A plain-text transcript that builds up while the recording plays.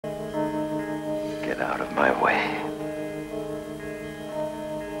out of my way.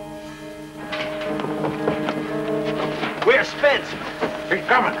 Where's Spence? He's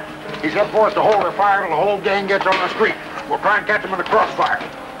coming. He said for us to hold our fire till the whole gang gets on the street. We'll try and catch him in the crossfire.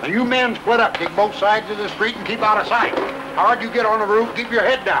 Now you men split up. Take both sides of the street and keep out of sight. Howard, you get on the roof. Keep your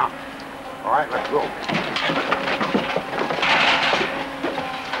head down. All right, let's go.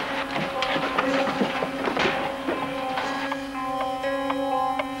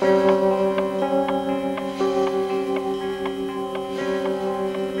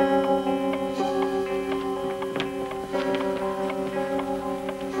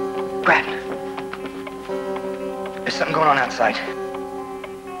 Brad, there's something going on outside.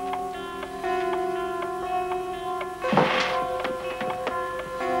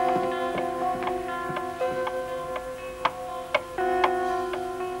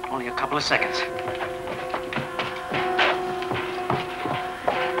 Only a couple of seconds.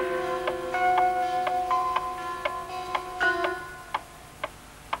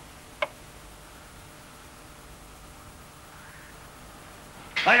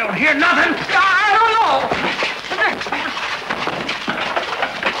 I don't hear nothing. I don't know.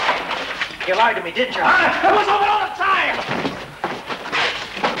 You lied to me, didn't you? It was open all the time.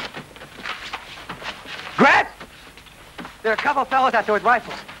 Brad! There are a couple of fellows out there with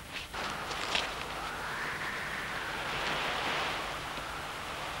rifles.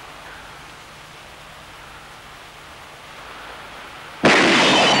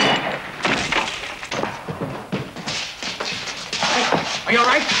 Are you all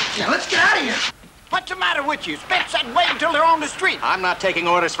right? Yeah, let's get out of here. What's the matter with you? Spence said wait until they're on the street. I'm not taking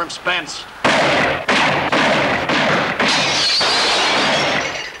orders from Spence.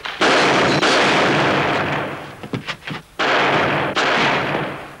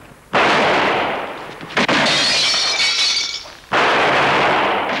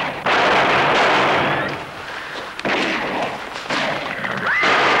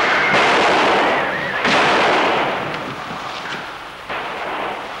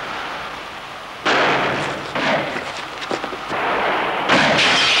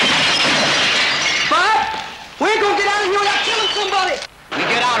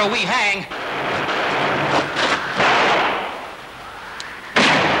 Or we hang.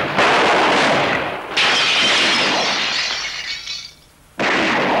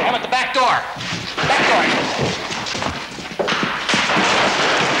 I'm at the back door. Back door.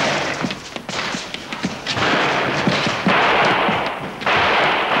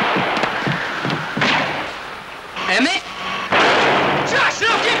 Emmett?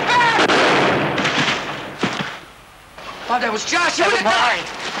 Joshua, get back! Thought that was Joshua. Never mind.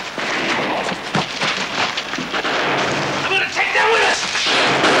 Take them with us!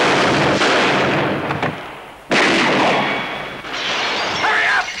 Hurry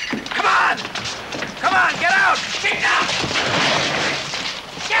up! Come on! Come on, get out! Get down!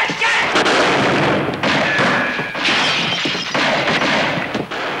 Get!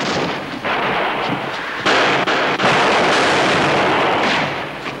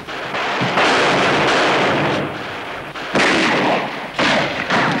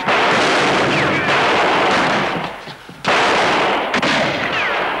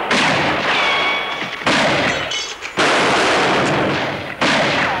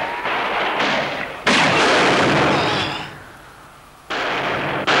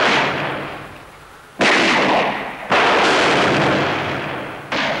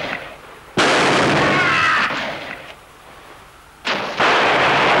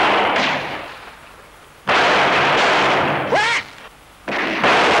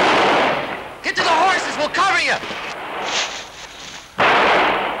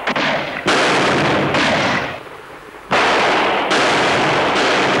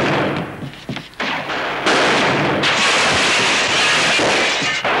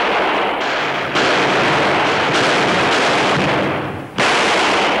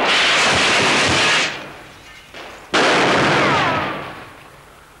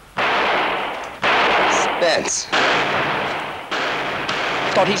 Spence.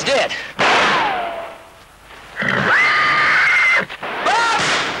 Thought he's dead.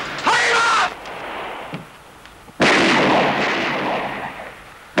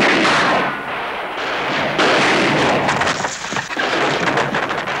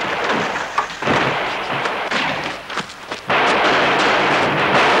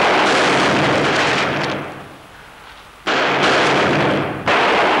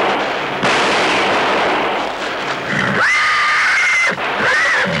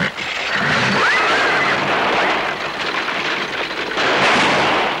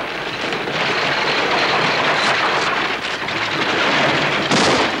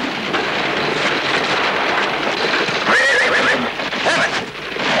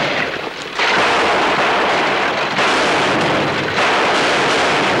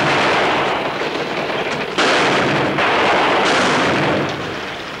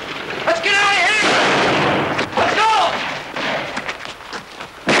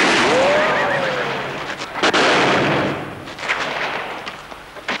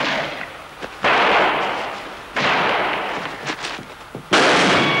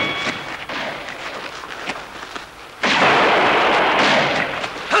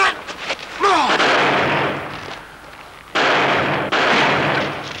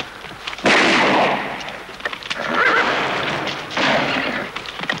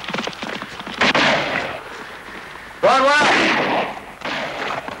 Broadwell!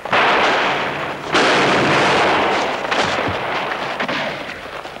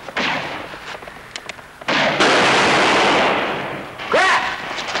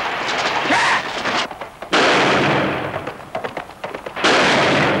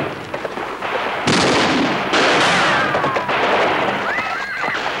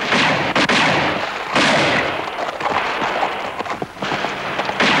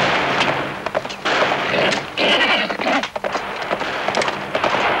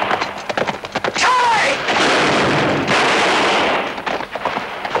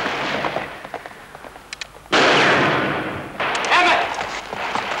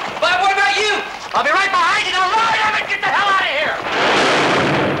 I'll be right behind you. Now run, Emmett! Get the hell out of here!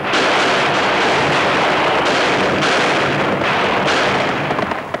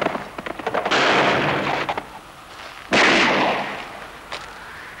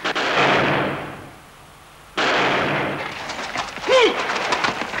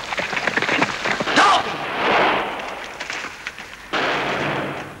 Dalton!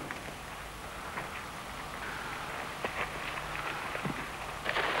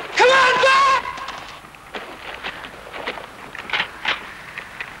 Come on, Bob!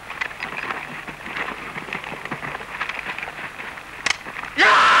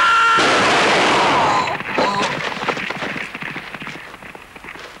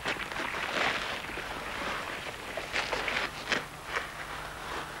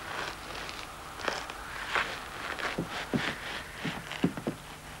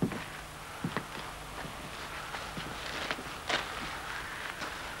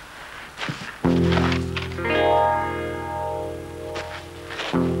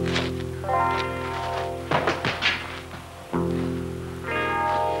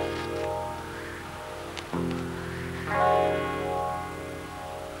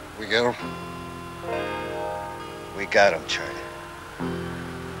 We get him? We got him, Charlie.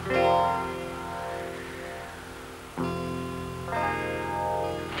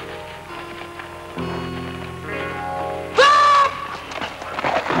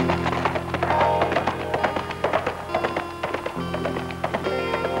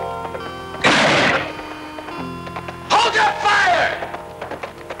 Hold your fire!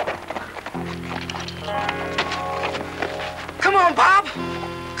 Come on, Bob.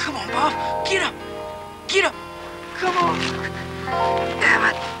 Come on, Bob. Get up. Get up. Come on.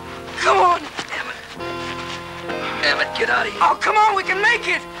 Emmett. Come on. Emmett, get out of here. Oh, come on. We can make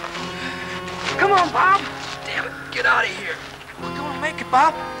it. Come on, Bob. Damn it. Get out of here. We're going to make it,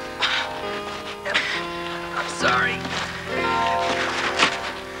 Bob. Emmett, I'm sorry.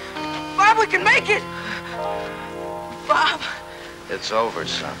 Bob, we can make it. Bob. It's over,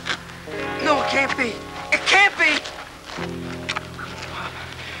 son. No, it can't be. It can't be.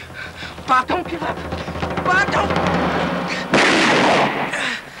 Bob, don't give up. Bob, don't.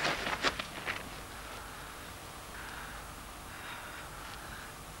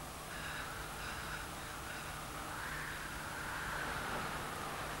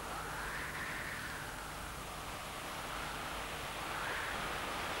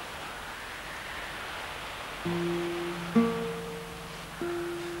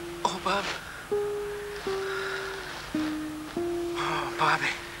 Oh, Bob. Oh, Bobby.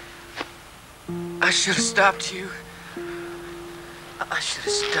 I should have stopped you. I should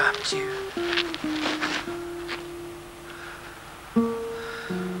have stopped you.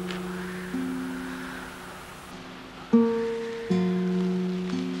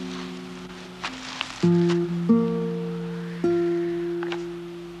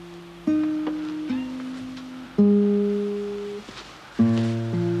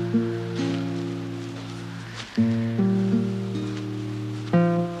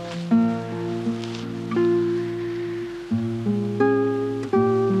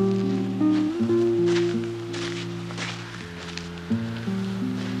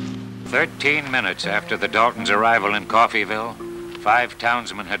 Minutes after the Daltons' arrival in Coffeyville, 5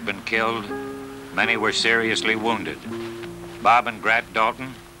 townsmen had been killed. Many were seriously wounded. Bob and Grant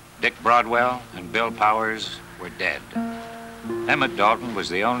Dalton, Dick Broadwell, and Bill Powers were dead. Emmett Dalton was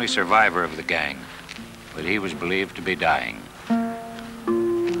the only survivor of the gang, but he was believed to be dying.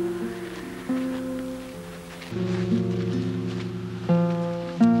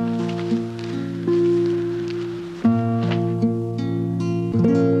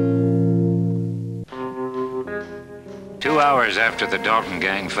 2 hours after the Dalton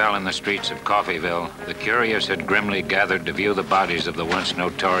gang fell in the streets of Coffeyville, the curious had grimly gathered to view the bodies of the once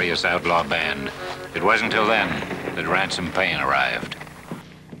notorious outlaw band. It wasn't until then that Ransom Payne arrived.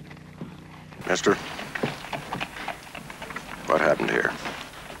 Mister, what happened here?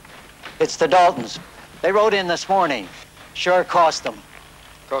 It's the Daltons. They rode in this morning. Sure cost them.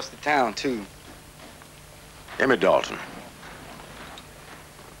 Cost the town, too. Emmett Dalton.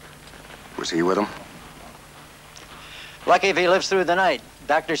 Was he with him? Lucky if he lives through the night.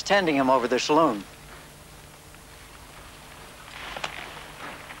 Doctor's tending him over the saloon.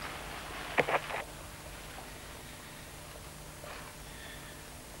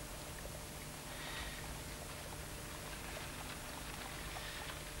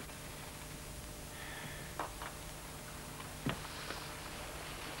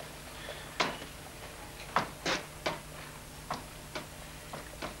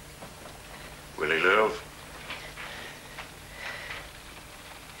 Will he live?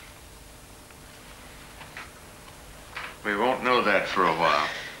 We won't know that for a while.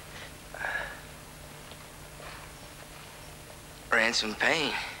 Ransom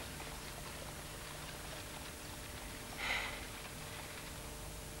Payne.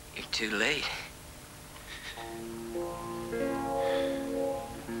 You're too late.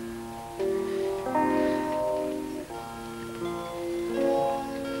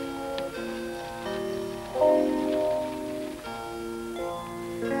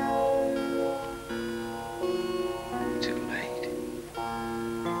 Too late.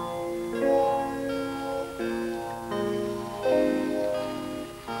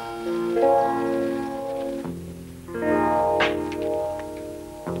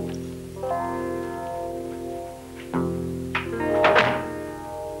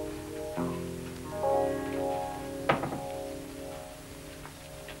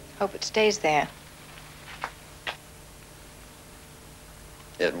 Hope it stays there.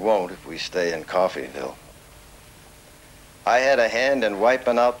 It won't if we stay in Coffeyville. I had a hand in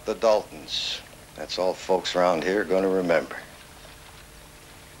wiping out the Daltons. That's all folks around here are going to remember.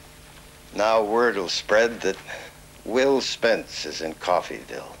 Now word will spread that Will Spence is in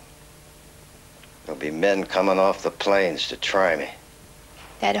Coffeyville. There'll be men coming off the plains to try me.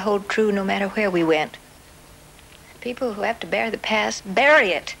 That'd hold true no matter where we went. People who have to bear the past, bury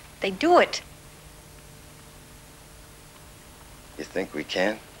it. They do it. You think we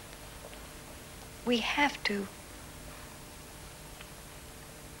can? We have to.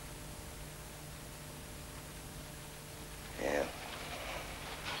 Yeah.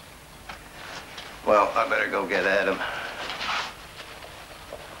 Well, I better go get at him.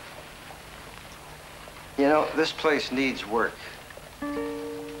 You know, this place needs work.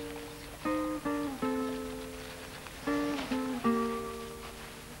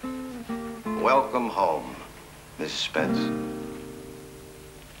 Welcome home, Mrs. Spence.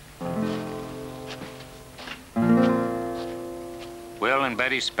 Will and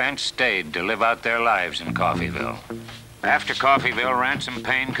Betty Spence stayed to live out their lives in Coffeyville. After Coffeyville, Ransom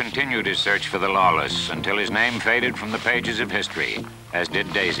Payne continued his search for the lawless until his name faded from the pages of history, as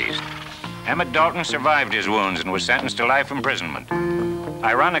did Daisy's. Emmett Dalton survived his wounds and was sentenced to life imprisonment.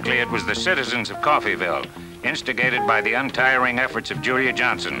 Ironically, it was the citizens of Coffeyville, instigated by the untiring efforts of Julia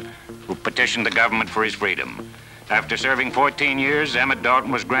Johnson, who petitioned the government for his freedom. After serving 14 years, Emmett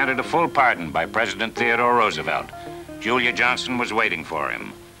Dalton was granted a full pardon by President Theodore Roosevelt. Julia Johnson was waiting for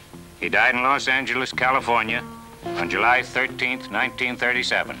him. He died in Los Angeles, California, on July 13th,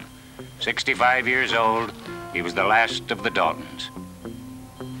 1937. 65 years old, he was the last of the Daltons.